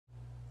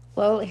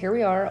Well, here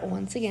we are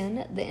once again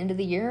at the end of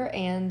the year,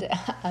 and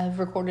I've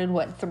recorded,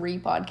 3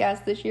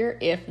 podcasts this year,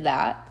 if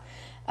that.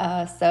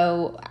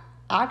 So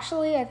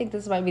actually, I think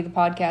this might be the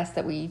podcast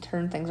that we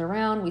turn things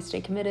around. We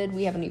stay committed.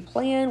 We have a new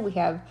plan. We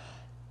have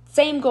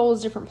same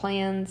goals, different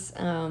plans,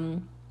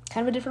 kind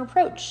of a different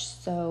approach.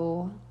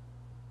 So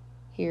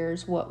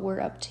here's what we're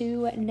up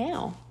to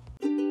now.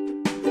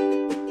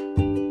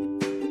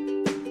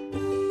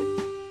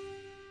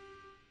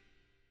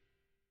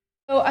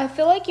 So I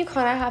feel like you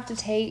kind of have to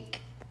take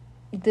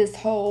this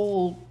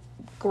whole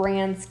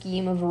grand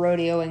scheme of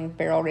rodeo and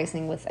barrel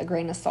racing with a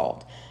grain of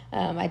salt.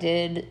 I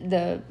did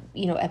the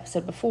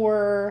episode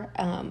before,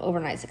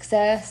 overnight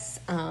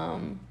success.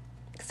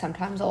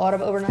 Sometimes a lot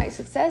of overnight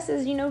success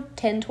is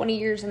 10, 20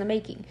 years in the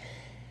making.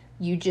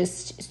 You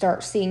just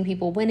start seeing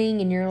people winning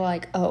and you're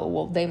like, oh,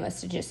 well, they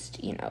must have just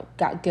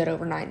got good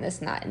overnight and this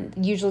and that.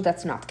 And usually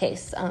that's not the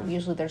case.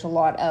 Usually there's a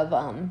lot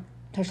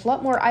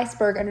more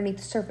iceberg underneath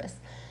the surface.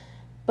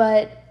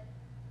 But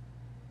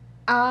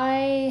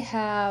I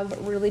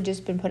have really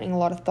just been putting a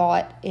lot of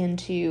thought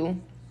into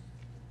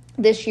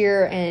this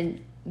year,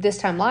 and this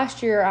time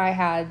last year I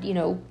had,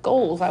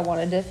 goals. I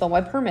wanted to fill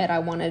my permit. I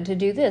wanted to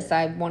do this.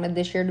 I wanted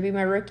this year to be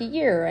my rookie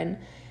year. And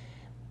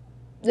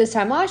this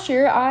time last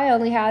year I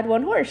only had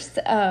one horse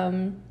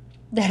that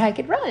I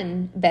could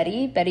run,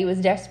 Betty. Betty was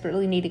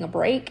desperately needing a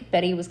break.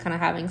 Betty was kind of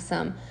having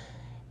some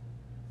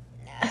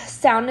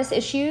soundness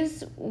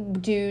issues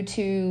due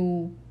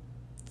to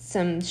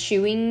some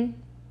shoeing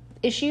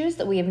issues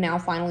that we have now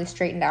finally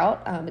straightened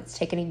out. It's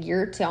taken a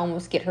year to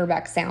almost get her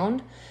back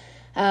sound.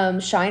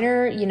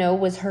 Shiner,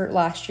 was hurt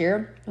last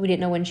year. We didn't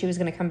know when she was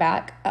going to come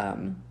back.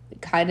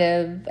 Kind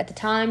of at the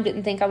time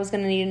didn't think I was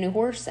going to need a new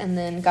horse, and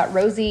then got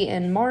Rosie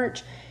in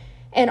March,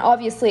 and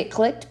obviously it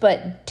clicked.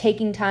 But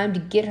taking time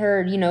to get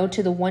her,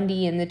 to the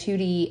 1D and the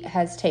 2D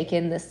has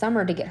taken this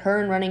summer to get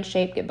her in running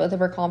shape, get both of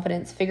her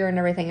confidence, figuring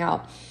everything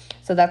out.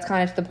 So that's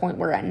kind of to the point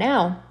we're at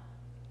now.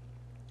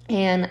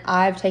 And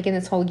I've taken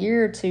this whole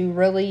year to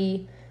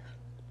really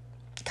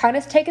kind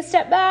of take a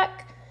step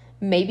back,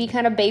 maybe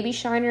kind of baby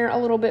Shiner a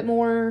little bit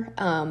more.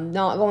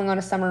 Not going on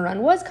a summer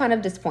run was kind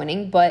of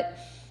disappointing, but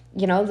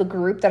the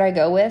group that I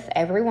go with,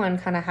 everyone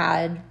kind of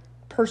had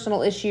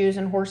personal issues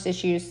and horse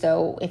issues.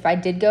 So if I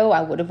did go,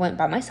 I would have went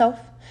by myself.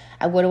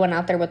 I would have went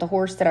out there with a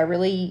horse that I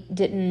really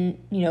didn't,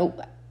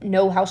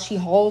 know how she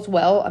hauls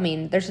well. I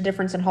mean, there's a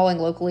difference in hauling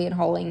locally and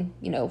hauling,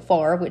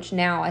 far, which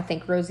now I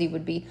think Rosie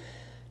would be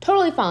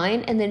totally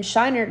fine. And then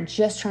Shiner,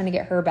 just trying to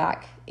get her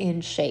back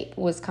in shape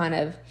was kind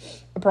of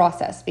a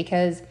process,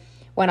 because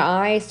when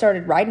I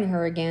started riding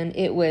her again,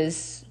 I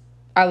was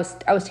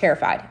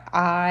terrified.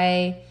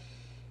 I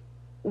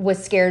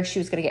was scared she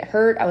was going to get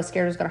hurt. I was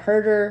scared it was going to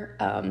hurt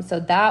her. So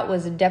that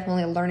was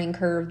definitely a learning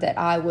curve that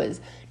I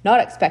was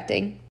not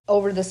expecting.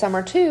 Over the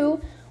summer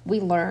too, we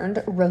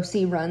learned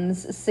Rosie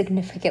runs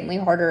significantly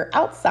harder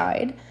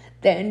outside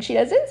than she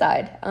does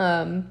inside.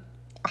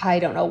 I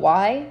don't know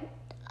why.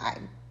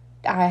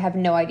 I have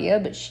no idea,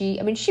 but she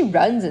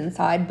runs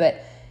inside,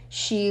 but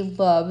she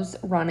loves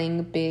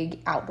running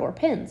big outdoor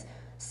pins.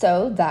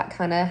 So that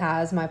kind of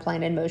has my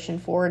plan in motion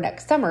for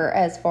next summer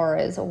as far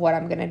as what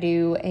I'm going to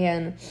do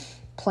and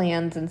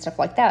plans and stuff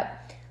like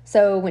that.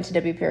 So went to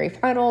WPRA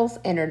finals,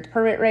 entered the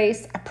permit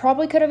race. I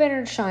probably could have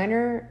entered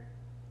Shiner,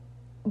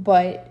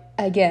 but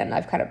again,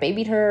 I've kind of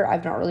babied her.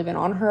 I've not really been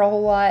on her a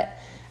whole lot.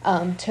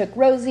 Took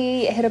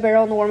Rosie, hit a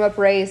barrel in the warm-up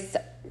race,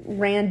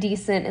 ran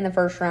decent in the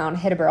first round,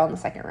 hit a barrel in the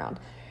second round.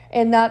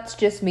 And that's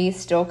just me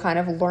still kind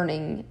of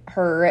learning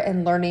her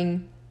and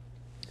learning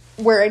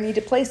where I need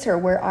to place her,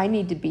 where I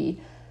need to be,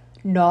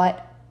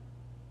 not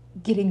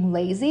getting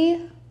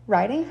lazy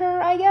riding her,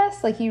 I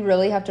guess. Like, you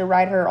really have to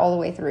ride her all the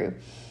way through.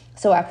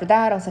 So after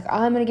that, I was like,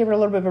 I'm going to give her a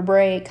little bit of a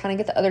break, kind of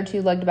get the other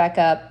two legged back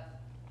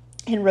up.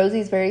 And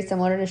Rosie's very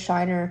similar to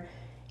Shiner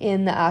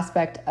in the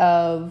aspect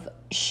of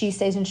she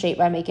stays in shape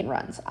by making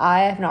runs.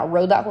 I have not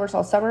rode that horse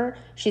all summer.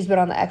 She's been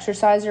on the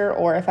exerciser,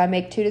 or if I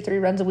make 2 to 3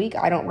 runs a week,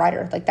 I don't ride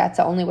her. Like, that's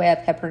the only way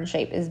I've kept her in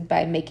shape, is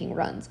by making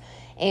runs.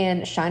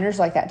 And Shiner's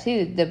like that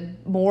too. The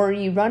more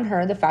you run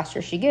her, the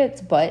faster she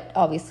gets, but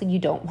obviously you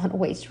don't want to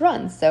waste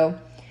runs. So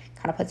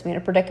kind of puts me in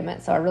a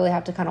predicament. So I really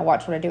have to kind of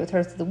watch what I do with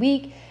her through the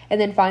week,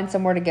 and then find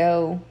somewhere to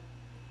go.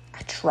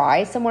 I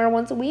try somewhere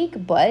once a week,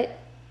 but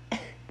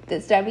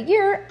this time of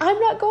year, I'm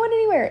not going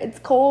anywhere. It's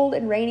cold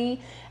and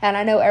rainy, and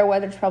I know air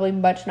weather's probably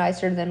much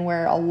nicer than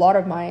where a lot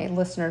of my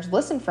listeners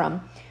listen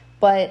from,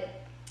 but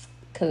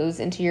goes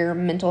into your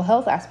mental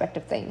health aspect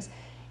of things.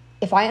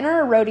 If I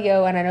enter a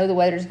rodeo and I know the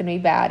weather's going to be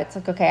bad, it's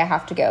like, okay, I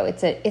have to go.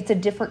 It's a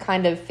different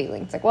kind of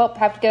feeling. It's like, well, I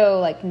have to go,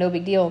 like, no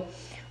big deal.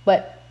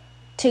 But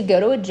to go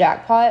to a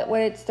jackpot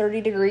when it's 30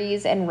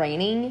 degrees and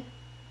raining,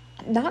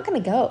 I'm not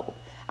going to go.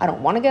 I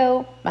don't want to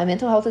go. My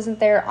mental health isn't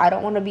there. I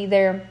don't want to be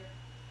there.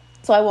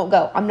 So I won't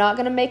go. I'm not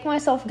going to make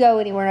myself go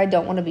anywhere I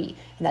don't want to be.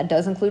 And that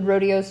does include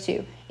rodeos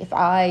too. If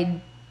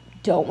I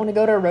don't want to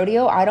go to a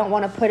rodeo, I don't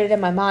want to put it in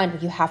my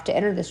mind, you have to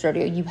enter this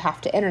rodeo, you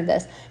have to enter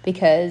this,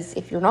 because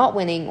if you're not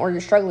winning or you're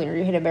struggling or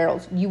you're hitting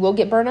barrels, you will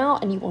get burnt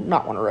out and you will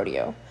not want a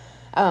rodeo.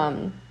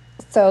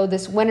 So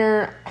this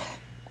winter,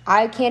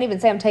 I can't even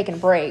say I'm taking a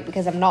break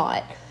because I'm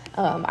not.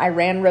 I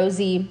ran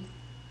Rosie.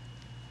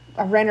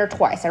 I ran her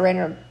twice. I ran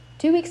her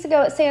 2 weeks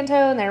ago at Santo,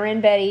 and then I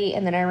ran Betty,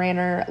 and then I ran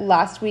her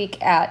last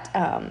week at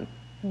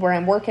where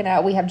I'm working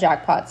at. We have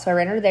jackpots, so I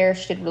ran her there.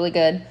 She did really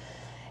good.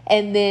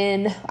 And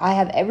then I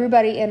have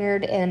everybody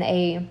entered in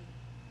a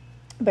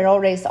barrel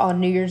race on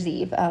New Year's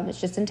Eve. It's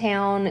just in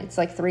town. It's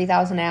like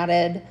 3,000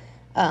 added.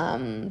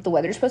 The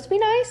weather's supposed to be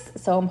nice,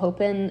 so I'm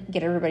hoping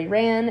get everybody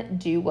ran,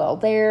 do well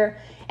there.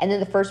 And then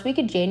the first week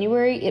of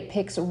January, it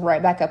picks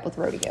right back up with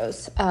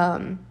rodeos.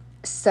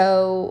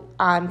 So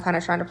I'm kind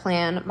of trying to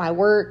plan my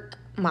work.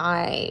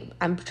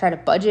 I'm trying to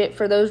budget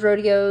for those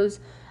rodeos.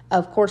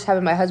 Of course,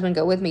 having my husband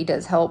go with me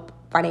does help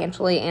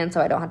financially, and so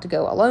I don't have to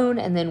go alone.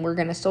 And then we're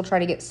going to still try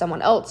to get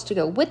someone else to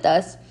go with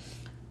us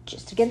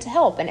just to get to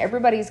help. And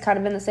everybody's kind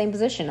of in the same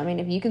position. I mean,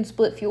 if you can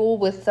split fuel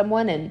with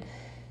someone and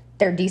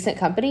they're decent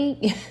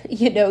company,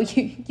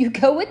 you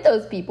go with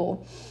those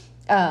people.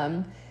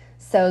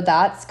 So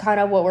that's kind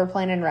of what we're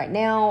planning right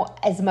now.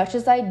 As much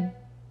as I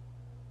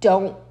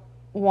don't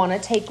want to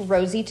take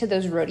Rosie to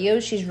those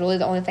rodeos, she's really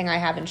the only thing I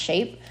have in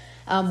shape.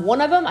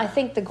 One of them, I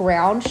think the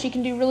ground she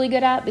can do really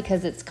good at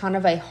because it's kind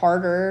of a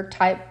harder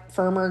type,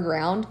 firmer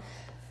ground,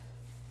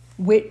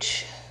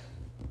 which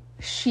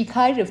she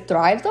kind of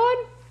thrives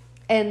on.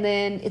 And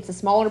then it's a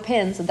smaller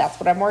pin, so that's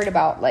what I'm worried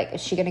about. Like,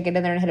 is she going to get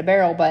in there and hit a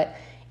barrel? But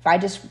if I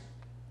just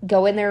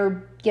go in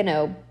there,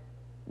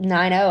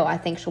 9-0, I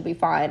think she'll be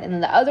fine. And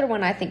then the other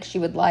one I think she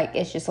would like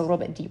is just a little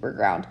bit deeper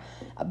ground.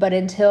 But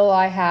until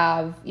I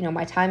have,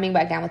 my timing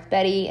back down with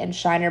Betty and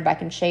Shiner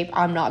back in shape,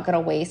 I'm not going to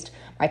waste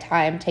my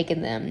time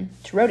taking them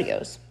to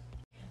rodeos.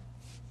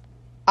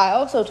 I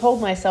also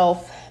told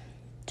myself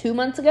 2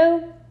 months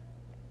ago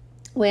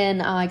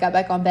when I got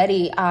back on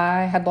Betty,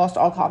 I had lost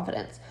all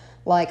confidence.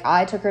 Like,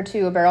 I took her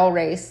to a barrel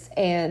race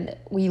and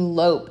we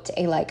loped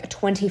a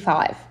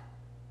 25.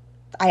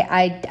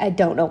 I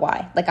don't know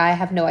why. Like, I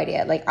have no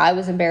idea. Like, I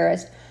was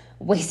embarrassed.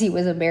 Wacy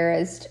was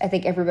embarrassed. I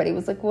think everybody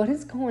was like, what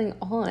is going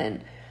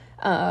on?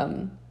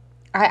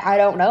 I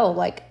don't know.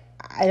 Like,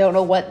 I don't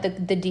know what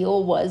the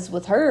deal was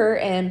with her.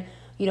 And,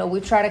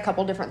 we've tried a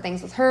couple different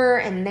things with her,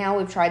 and now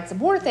we've tried some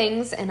more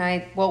things.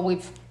 And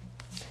we've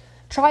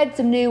tried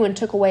some new and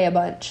took away a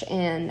bunch.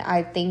 And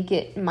I think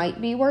it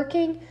might be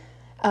working.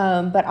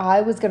 But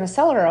I was going to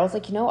sell her. I was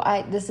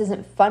like, this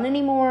isn't fun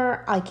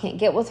anymore. I can't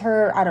get with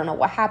her. I don't know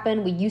what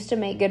happened. We used to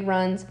make good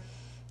runs.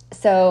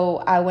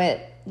 So I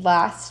went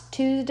last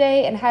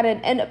Tuesday and had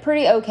a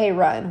pretty okay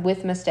run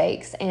with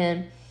mistakes.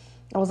 And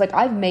I was like,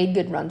 I've made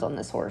good runs on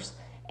this horse.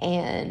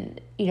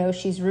 And,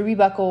 she's Ruby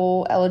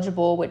Buckle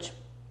eligible, which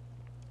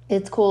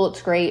it's cool.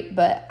 It's great.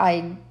 But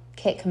I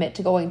can't commit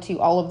to going to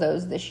all of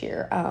those this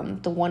year.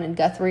 The one in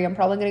Guthrie I'm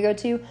probably going to go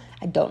to.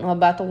 I don't know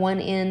about the one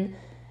in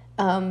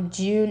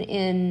June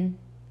in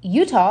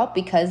Utah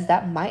because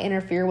that might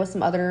interfere with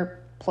some other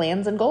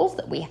plans and goals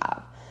that we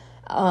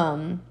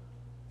have.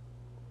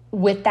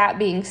 With that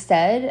being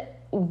said,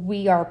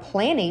 we are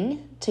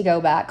planning to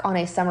go back on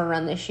a summer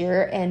run this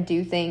year and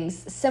do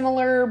things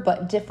similar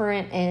but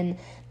different, and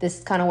this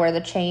is kind of where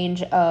the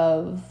change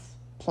of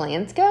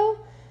plans go.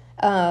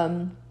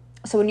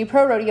 So when you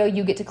pro rodeo,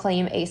 you get to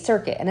claim a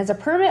circuit, and as a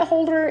permit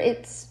holder,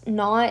 it's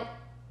not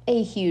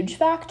a huge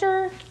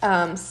factor.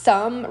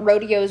 Some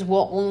rodeos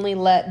will only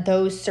let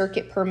those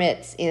circuit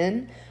permits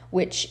in,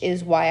 which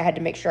is why I had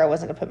to make sure I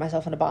wasn't going to put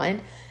myself in a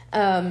bind.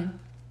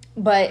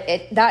 But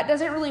that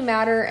doesn't really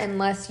matter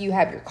unless you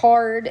have your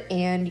card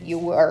and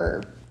you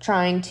are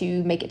trying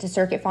to make it to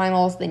circuit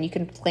finals. Then you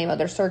can claim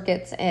other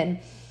circuits. And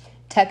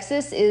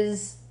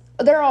Texas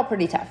they're all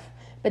pretty tough,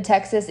 but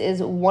Texas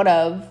is one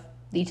of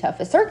the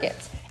toughest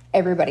circuits.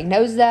 Everybody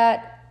knows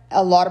that.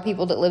 A lot of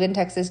people that live in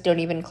Texas don't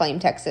even claim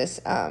Texas.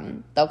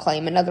 They'll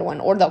claim another one,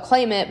 or they'll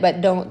claim it,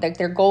 but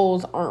their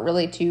goals aren't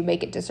really to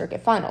make it to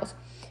circuit finals,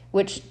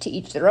 which to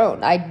each their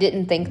own. I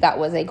didn't think that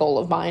was a goal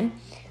of mine.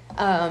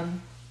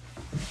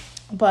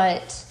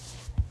 But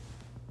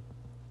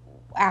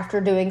after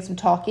doing some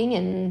talking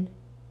and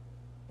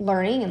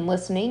learning and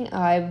listening,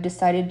 I've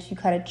decided to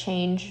kind of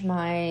change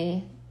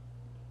my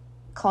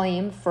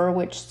claim for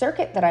which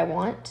circuit that I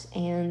want,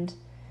 and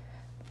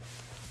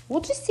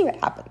we'll just see what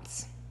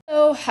happens.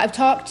 So I've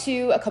talked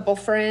to a couple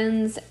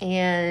friends,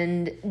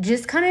 and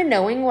just kind of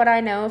knowing what I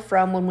know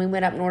from when we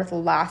went up north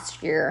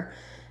last year,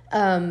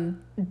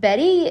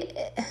 Betty,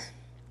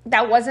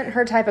 that wasn't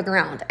her type of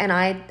ground. And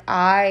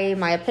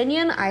my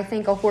opinion, I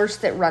think a horse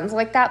that runs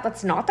like that,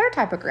 that's not their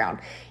type of ground.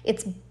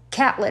 It's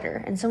cat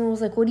litter. And someone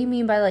was like, what do you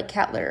mean by like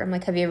cat litter? I'm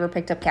like, have you ever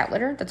picked up cat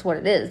litter? That's what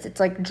it is. It's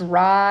like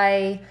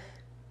dry,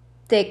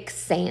 thick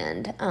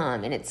sand.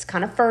 And it's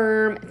kind of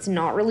firm. It's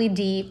not really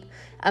deep.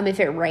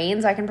 If it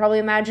rains, I can probably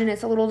imagine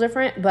it's a little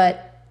different,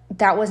 but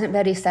that wasn't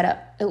Betty's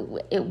setup.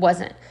 It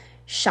wasn't.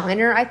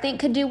 Shiner, I think,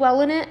 could do well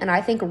in it, and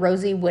I think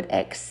Rosie would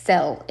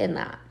excel in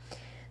that.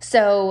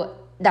 So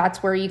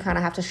that's where you kind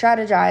of have to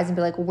strategize and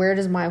be like, where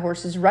does my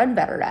horses run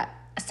better at?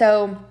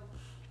 So,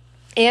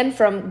 and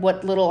from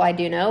what little I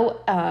do know,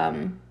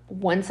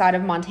 one side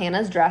of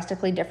Montana is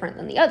drastically different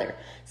than the other.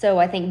 So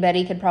I think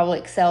Betty could probably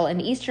excel in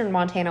eastern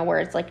Montana where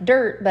it's like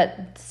dirt,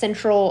 but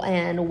central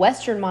and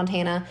western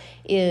Montana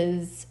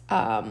is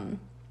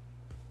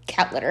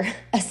cat litter,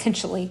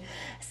 essentially.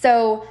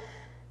 So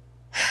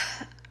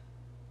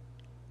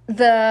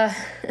the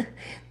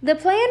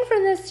plan for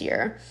this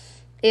year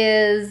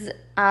is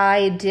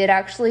I did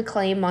actually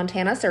claim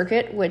Montana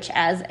Circuit, which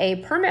as a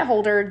permit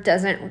holder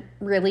doesn't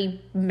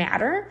really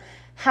matter.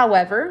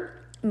 However,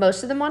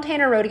 most of the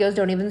Montana rodeos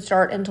don't even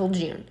start until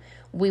June.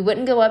 We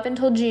wouldn't go up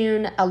until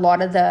June. A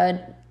lot of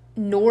the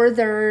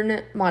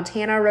northern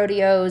Montana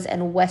rodeos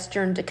and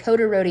western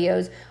Dakota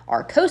rodeos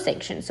are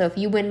co-sanctioned. So if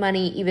you win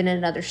money even in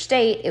another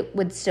state, it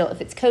would still, if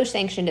it's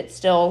co-sanctioned, it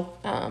still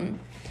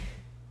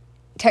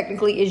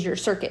technically is your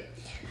circuit.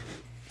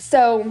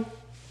 So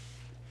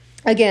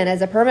again,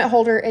 as a permit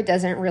holder, it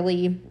doesn't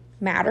really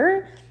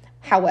matter.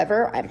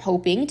 However, I'm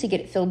hoping to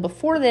get it filled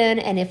before then,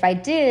 and if I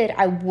did,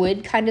 I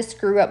would kind of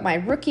screw up my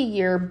rookie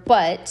year,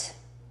 but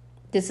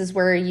this is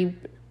where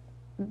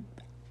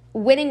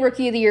winning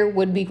rookie of the year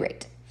would be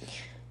great.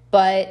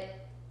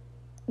 But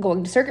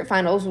going to circuit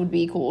finals would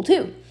be cool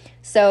too.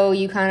 So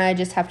you kind of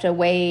just have to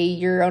weigh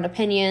your own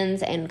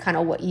opinions and kind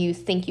of what you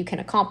think you can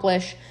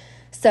accomplish.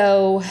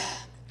 So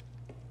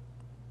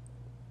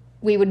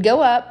we would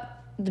go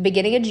up the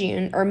beginning of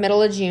June or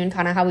middle of June,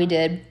 kind of how we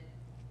did.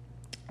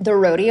 The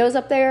rodeos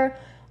up there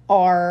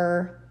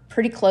are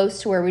pretty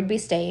close to where we'd be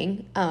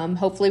staying.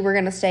 Hopefully we're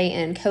going to stay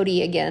in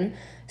Cody again.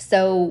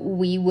 So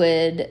we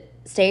would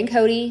stay in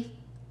Cody.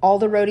 All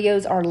the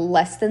rodeos are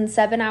less than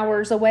 7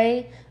 hours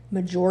away.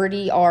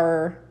 Majority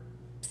are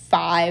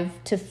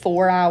 5 to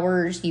 4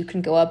 hours. You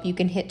can go up, you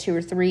can hit 2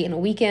 or 3 in a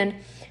weekend.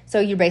 So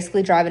you're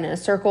basically driving in a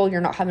circle.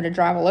 You're not having to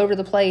drive all over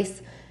the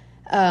place.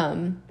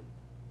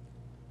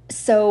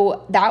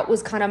 So that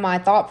was kind of my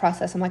thought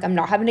process. I'm like, I'm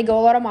not having to go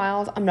a lot of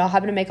miles. I'm not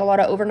having to make a lot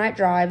of overnight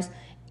drives.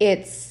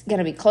 It's going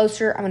to be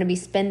closer. I'm going to be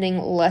spending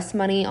less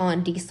money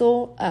on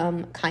diesel,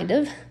 kind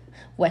of.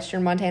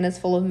 Western Montana is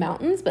full of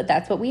mountains, but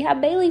that's what we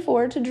have Bailey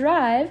for, to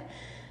drive.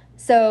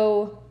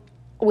 So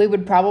we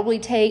would probably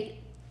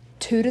take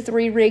 2 to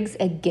 3 rigs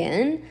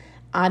again.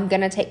 I'm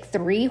going to take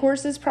 3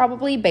 horses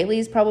probably.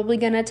 Bailey's probably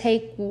going to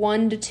take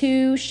 1 to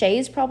 2.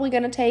 Shay's probably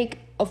going to take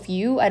a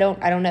few. I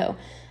don't know.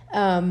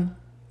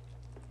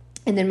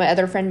 And then my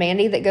other friend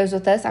Mandy that goes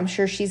with us, I'm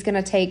sure she's going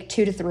to take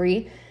 2 to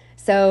 3.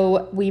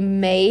 So we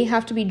may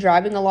have to be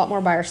driving a lot more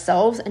by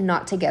ourselves and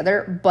not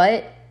together,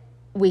 but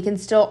we can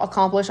still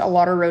accomplish a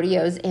lot of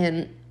rodeos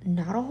in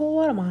not a whole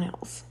lot of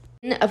miles.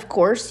 And of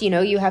course,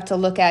 you have to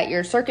look at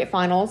your circuit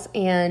finals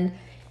and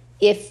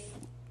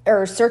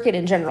or circuit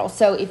in general.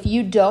 So if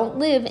you don't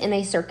live in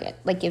a circuit,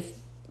 like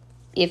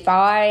if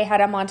I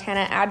had a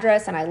Montana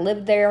address and I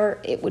lived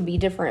there, it would be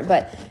different.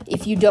 But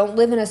if you don't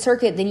live in a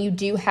circuit, then you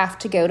do have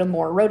to go to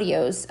more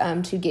rodeos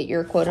to get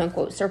your quote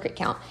unquote circuit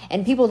count.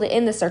 And people that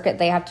in the circuit,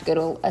 they have to go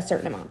to a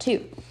certain amount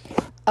too.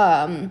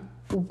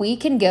 We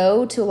can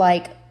go to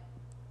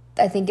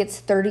I think it's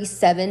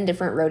 37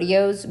 different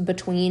rodeos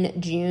between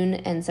June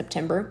and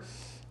September,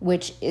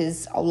 which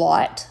is a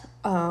lot.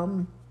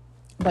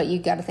 But you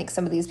got to think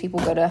some of these people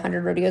go to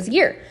 100 rodeos a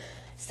year.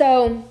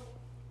 So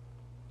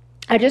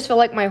I just feel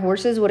like my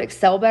horses would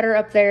excel better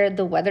up there.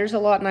 The weather's a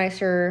lot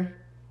nicer.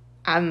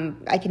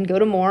 I can go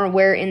to more,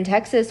 where in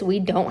Texas, we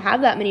don't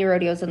have that many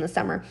rodeos in the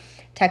summer.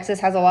 Texas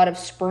has a lot of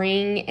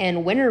spring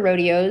and winter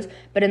rodeos,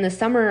 but in the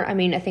summer,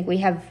 I think we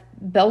have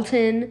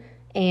Belton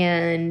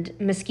and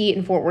Mesquite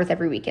and Fort Worth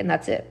every weekend.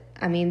 That's it.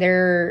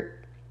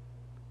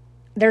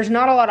 There's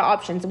not a lot of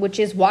options, which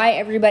is why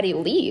everybody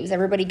leaves.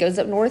 Everybody goes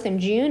up north in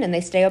June and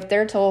they stay up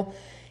there till,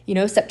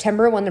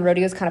 September, when the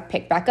rodeos kind of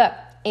pick back up.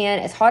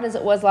 And as hot as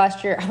it was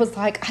last year, I was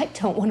like, I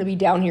don't want to be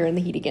down here in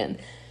the heat again,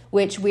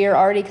 which we are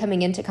already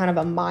coming into kind of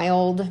a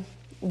mild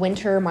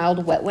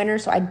wet winter.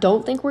 So I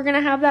don't think we're going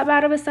to have that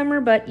bad of a summer,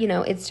 but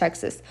it's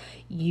Texas.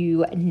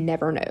 You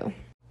never know.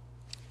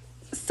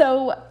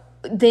 So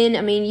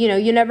then,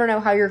 you never know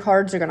how your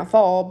cards are going to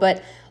fall,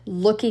 but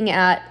looking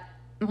at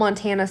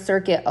Montana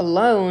circuit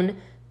alone,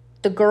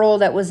 the girl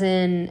that was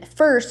in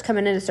first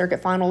coming into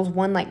circuit finals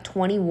won like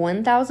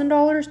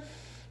 $21,000.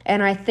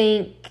 And I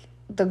think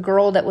the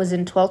girl that was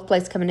in 12th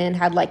place coming in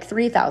had like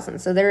 $3,000.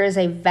 So there is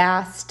a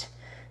vast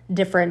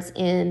difference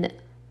in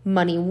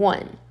money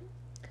won.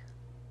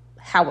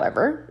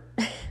 However,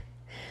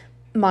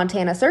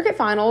 Montana circuit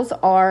finals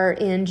are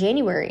in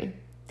January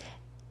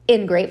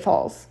in Great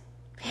Falls.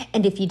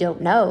 And if you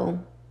don't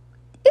know,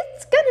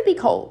 it's going to be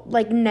cold,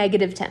 like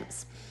negative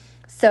temps.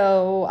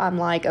 So I'm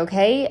like,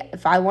 okay,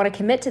 if I want to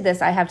commit to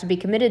this, I have to be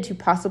committed to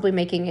possibly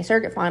making a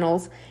circuit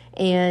finals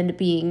and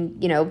being,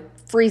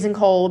 freezing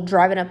cold,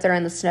 driving up there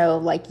in the snow.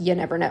 Like, you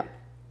never know.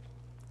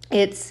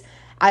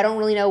 I don't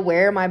really know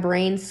where my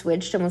brain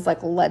switched and was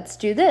like, let's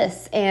do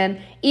this. And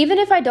even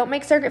if I don't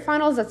make circuit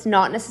finals, that's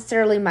not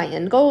necessarily my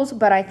end goals,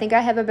 but I think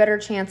I have a better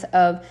chance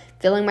of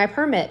filling my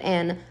permit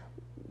and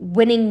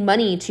winning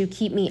money to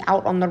keep me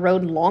out on the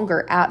road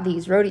longer at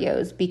these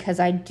rodeos, because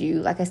I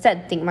do, like I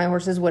said, think my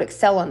horses would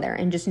excel on there,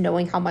 and just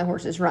knowing how my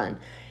horses run.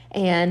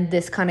 And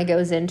this kind of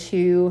goes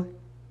into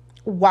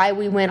why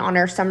we went on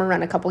our summer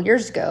run a couple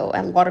years ago.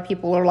 And a lot of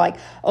people are like,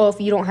 oh,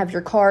 if you don't have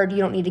your card, you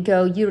don't need to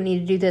go. You don't need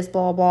to do this,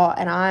 blah, blah.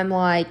 And I'm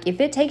like,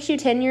 if it takes you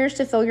 10 years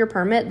to fill your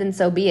permit, then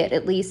so be it.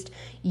 At least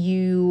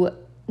you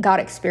got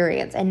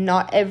experience. And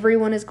not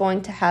everyone is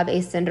going to have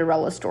a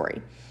Cinderella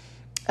story.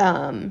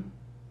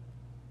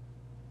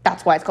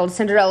 That's why it's called a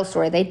Cinderella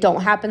story. They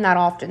don't happen that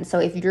often. So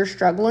if you're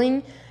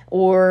struggling,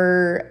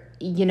 or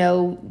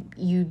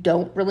you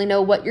don't really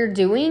know what you're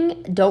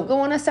doing, don't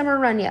go on a summer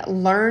run yet.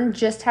 Learn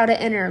just how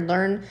to enter,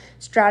 learn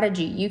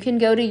strategy. You can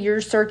go to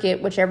your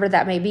circuit, whichever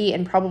that may be,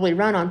 and probably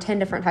run on 10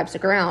 different types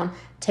of ground.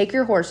 Take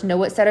your horse, know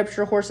what setups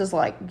your horse is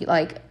like.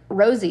 Like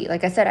Rosie,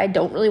 like I said, I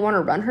don't really want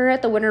to run her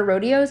at the winter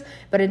rodeos,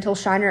 but until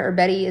Shiner or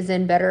Betty is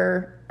in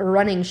better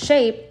running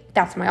shape,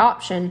 that's my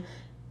option.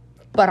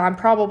 But I'm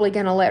probably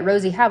going to let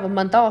Rosie have a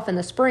month off in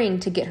the spring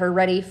to get her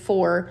ready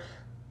for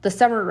the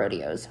summer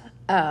rodeos.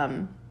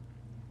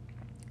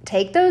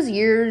 Take those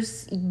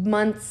years,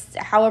 months,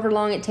 however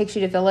long it takes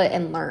you to fill it,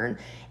 and learn.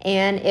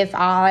 And if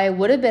I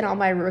would have been on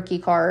my rookie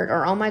card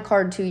or on my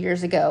card 2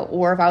 years ago,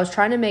 or if I was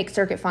trying to make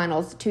circuit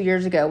finals 2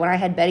 years ago when I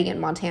had Betty in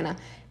Montana,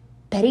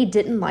 Betty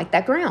didn't like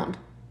that ground.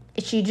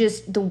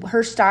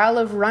 Her style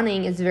of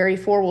running is very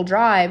four-wheel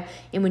drive.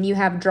 And when you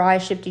have dry,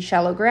 shifty,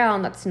 shallow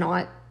ground, that's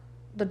not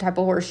the type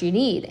of horse you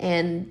need.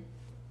 And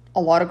a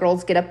lot of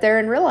girls get up there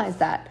and realize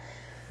that.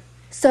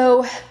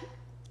 So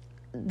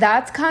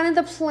that's kind of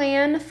the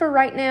plan for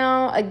right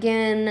now.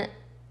 Again,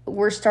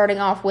 we're starting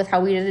off with how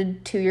we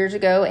did 2 years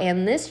ago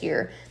and this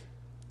year.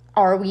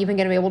 Are we even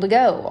going to be able to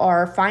go?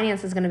 Are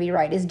finances going to be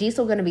right? Is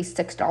diesel going to be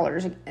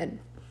 $6 again?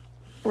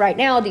 Right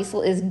now,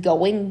 diesel is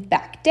going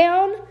back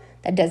down.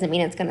 That doesn't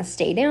mean it's going to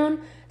stay down.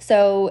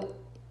 So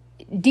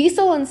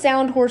diesel and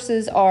sound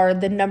horses are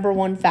the number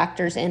one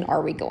factors in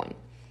are we going.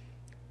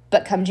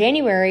 But come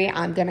January,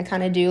 I'm going to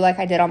kind of do like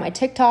I did on my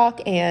TikTok,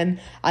 and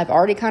I've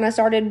already kind of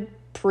started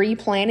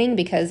pre-planning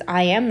because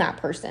I am that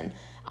person.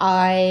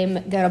 I'm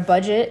going to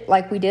budget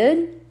like we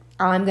did.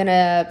 I'm going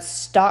to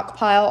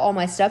stockpile all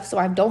my stuff so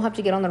I don't have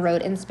to get on the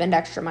road and spend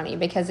extra money,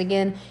 because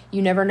again,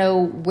 you never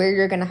know where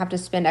you're going to have to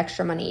spend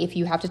extra money. If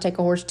you have to take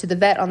a horse to the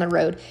vet on the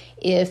road,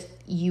 if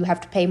you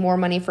have to pay more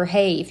money for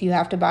hay, if you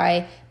have to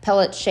buy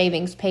pellets,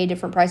 shavings, pay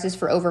different prices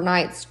for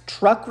overnights,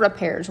 truck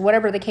repairs,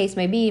 whatever the case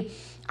may be,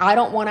 I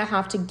don't want to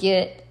have to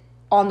get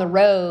on the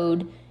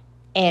road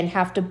and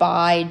have to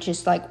buy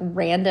just like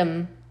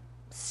random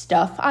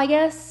stuff, I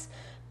guess.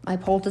 My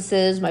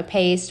poultices, my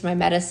paste, my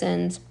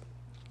medicines.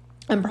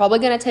 I'm probably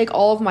going to take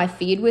all of my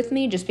feed with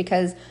me, just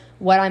because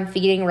what I'm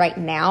feeding right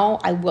now,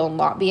 I will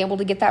not be able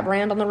to get that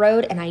brand on the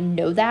road, and I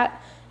know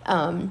that.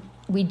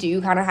 We do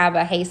kind of have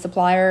a hay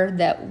supplier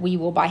that we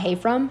will buy hay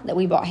from, that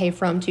we bought hay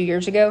from 2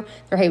 years ago.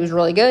 Their hay was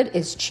really good.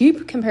 It's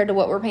cheap compared to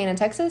what we're paying in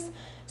Texas,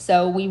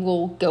 so we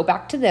will go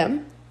back to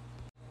them.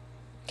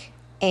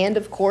 And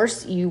of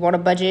course, you want to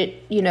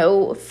budget,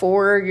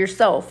 for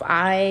yourself.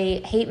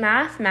 I hate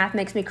math. Math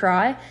makes me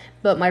cry.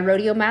 But my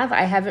rodeo math,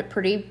 I have it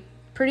pretty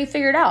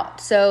figured out.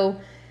 So,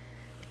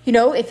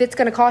 if it's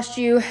going to cost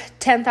you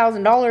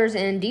 $10,000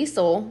 in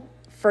diesel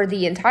for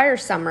the entire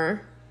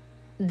summer,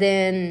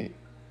 then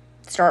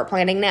start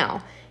planning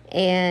now.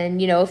 And,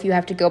 if you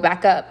have to go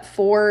back up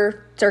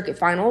for circuit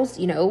finals,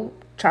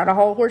 try to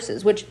haul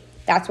horses, which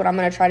that's what I'm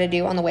going to try to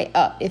do on the way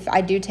up. If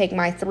I do take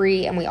my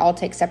 3 and we all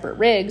take separate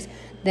rigs,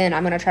 then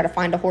I'm going to try to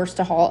find a horse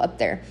to haul up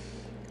there.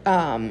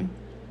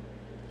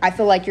 I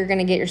feel like you're going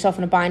to get yourself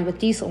in a bind with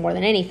diesel more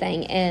than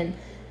anything. And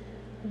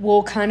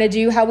we'll kind of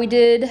do how we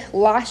did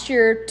last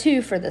year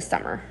too for this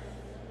summer.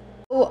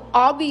 So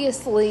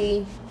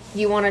obviously,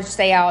 you want to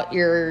stay out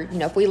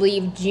if we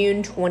leave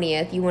June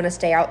 20th, you want to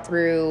stay out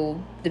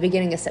through the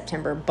beginning of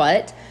September.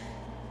 But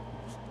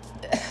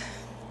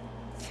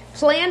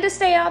plan to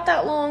stay out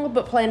that long,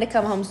 but plan to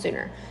come home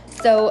sooner.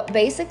 So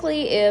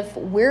basically, if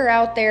we're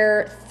out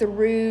there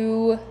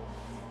through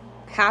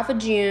half of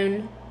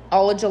June,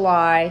 all of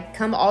July,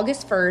 come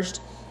August 1st,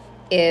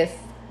 if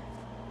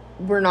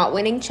we're not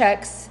winning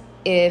checks,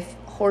 if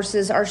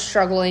horses are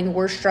struggling,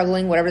 we're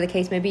struggling, whatever the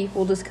case may be,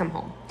 we'll just come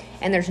home.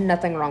 And there's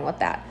nothing wrong with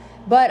that.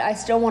 But I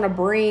still want to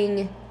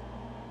bring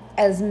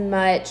as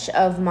much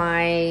of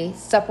my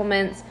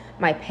supplements,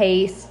 my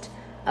paste,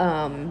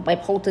 my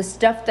poultice,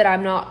 stuff that I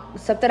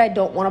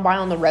don't want to buy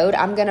on the road.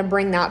 I'm going to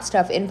bring that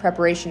stuff in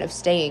preparation of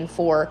staying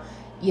for,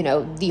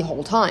 the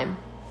whole time.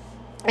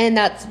 And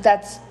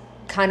that's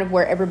kind of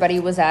where everybody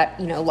was at,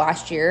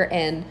 last year.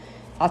 And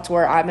that's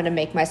where I'm going to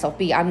make myself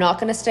be. I'm not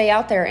going to stay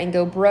out there and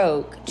go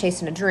broke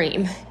chasing a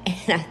dream.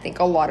 And I think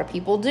a lot of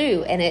people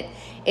do. And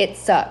it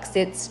sucks.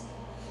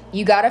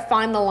 You got to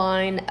find the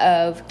line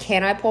of,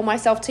 can I pull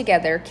myself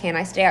together? Can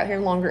I stay out here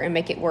longer and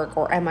make it work?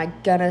 Or am I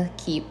going to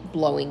keep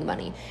blowing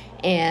money?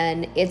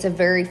 And it's a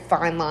very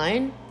fine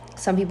line.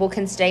 Some people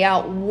can stay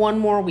out one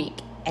more week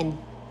and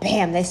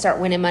bam, they start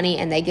winning money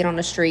and they get on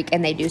a streak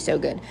and they do so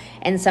good.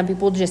 And some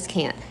people just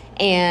can't.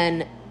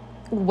 And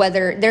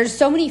there's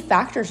so many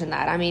factors in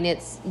that. I mean,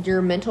 it's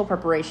your mental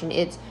preparation.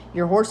 It's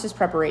your horse's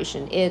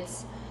preparation. Do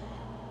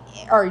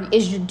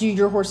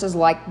your horses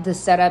like the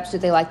setups? Do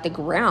they like the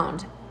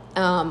ground?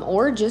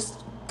 Or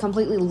just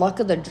completely luck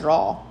of the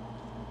draw.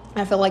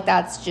 I feel like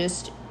that's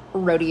just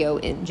rodeo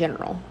in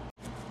general.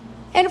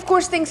 And of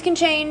course, things can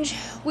change.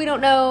 We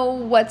don't know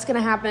what's going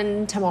to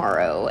happen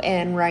tomorrow.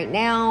 And right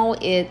now,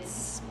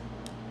 it's,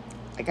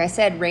 like I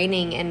said,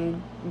 raining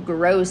and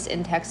gross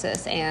in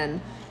Texas. And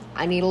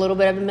I need a little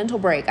bit of a mental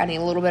break. I need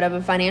a little bit of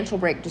a financial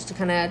break just to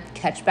kind of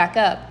catch back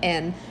up.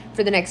 And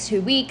for the next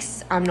 2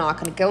 weeks, I'm not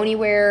going to go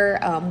anywhere.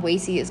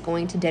 Wasey is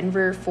going to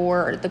Denver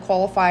for the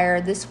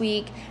qualifier this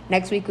week.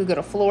 Next week, we go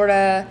to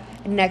Florida.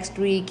 Next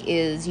week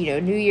is,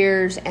 New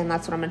Year's. And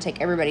that's when I'm going to take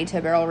everybody to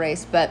a barrel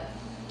race. But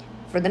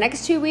for the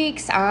next 2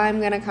 weeks, I'm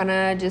going to kind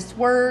of just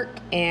work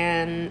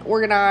and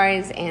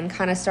organize and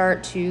kind of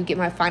start to get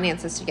my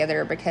finances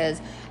together, because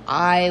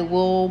I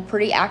will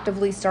pretty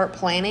actively start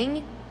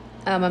planning.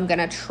 I'm going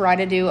to try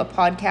to do a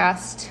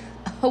podcast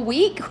a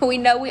week. We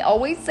know we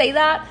always say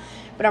that,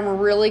 but I'm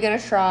really going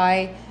to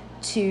try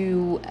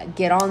to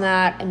get on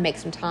that and make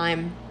some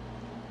time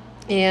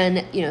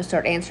and,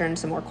 start answering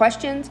some more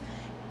questions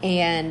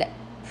and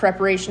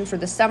preparation for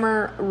the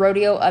summer,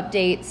 rodeo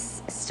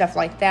updates, stuff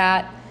like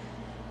that.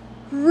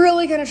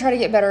 Really going to try to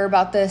get better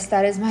about this.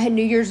 That is my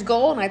New Year's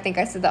goal, and I think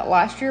I said that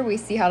last year. We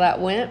see how that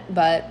went,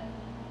 but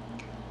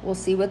we'll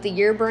see what the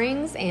year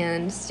brings,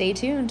 and stay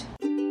tuned.